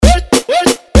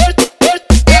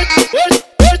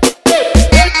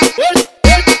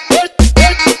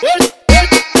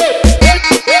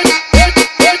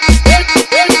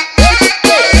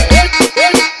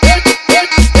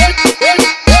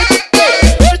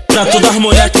Pra todas as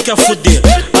mulheres que quer fuder,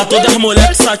 a todas as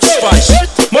mulheres que satisfaz.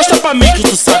 Mostra pra mim que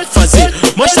tu sabe fazer,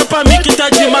 mostra pra mim que tá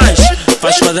demais.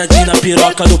 Faz quadradinho na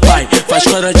piroca do pai, faz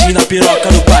quadradinho na piroca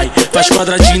do pai, faz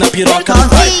quadradinho na piroca do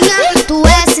pai. Novinha, tu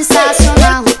é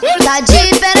sensacional, tá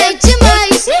diferente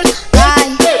demais.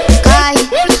 Cai, cai,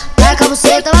 cai com a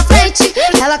buceta pra frente,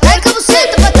 ela cai com a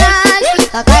buceta pra trás.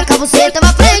 Ela cai com a buceta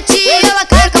pra frente, ela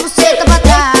cai com a buceta pra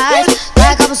trás.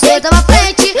 Cai com a buceta pra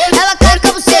frente, ela cai com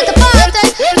a buceta pra trás.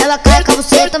 Ela cai com a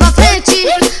buceta pra frente,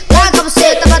 cai com a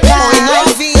buceta pra trás.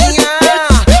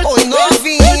 Oi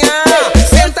novinha,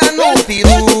 senta no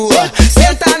peru,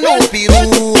 senta no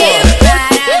peru.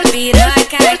 Prepara a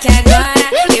piroca que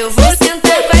agora eu vou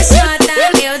sentar com a xota.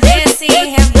 Eu desço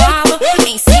e rebolo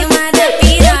em cima da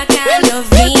piroca,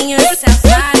 novinho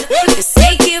safado. Eu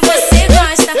sei que você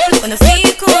gosta quando eu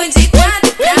fico de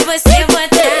quatro pra você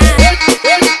botar.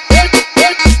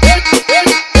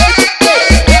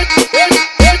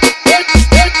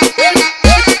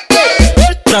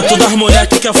 Pra todas as mulheres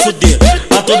que quer fuder,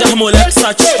 a todas as mulheres que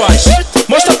satisfaz.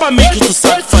 Mostra pra mim que tu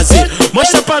sabe fazer,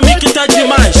 mostra pra mim que tá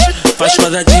demais. Faz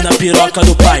quadradinho na piroca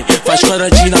do pai, faz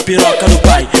quadradinho na piroca do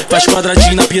pai, faz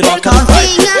quadradinho na piroca do pai.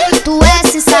 Novinha, tu é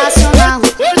sensacional,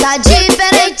 tá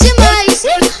diferente demais.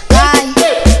 Cai,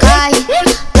 cai,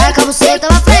 cai com a buceta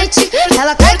pra frente,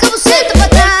 ela cai com a buceta pra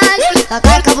trás. Ela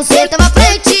cai com a buceta pra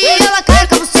frente, ela cai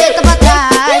com a buceta pra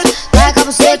trás. Cai com a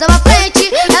buceta pra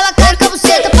frente, ela cai com a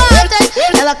buceta pra trás.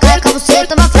 Ela cai com a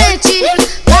buceta pra frente,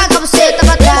 cai com a buceta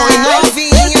pra trás.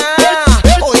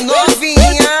 Oi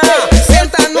novinha,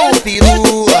 senta no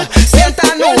peru,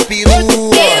 senta no peru.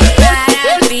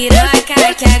 Prepara a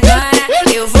piroca que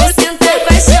agora eu vou sentar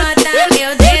com a xota.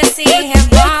 Eu desço e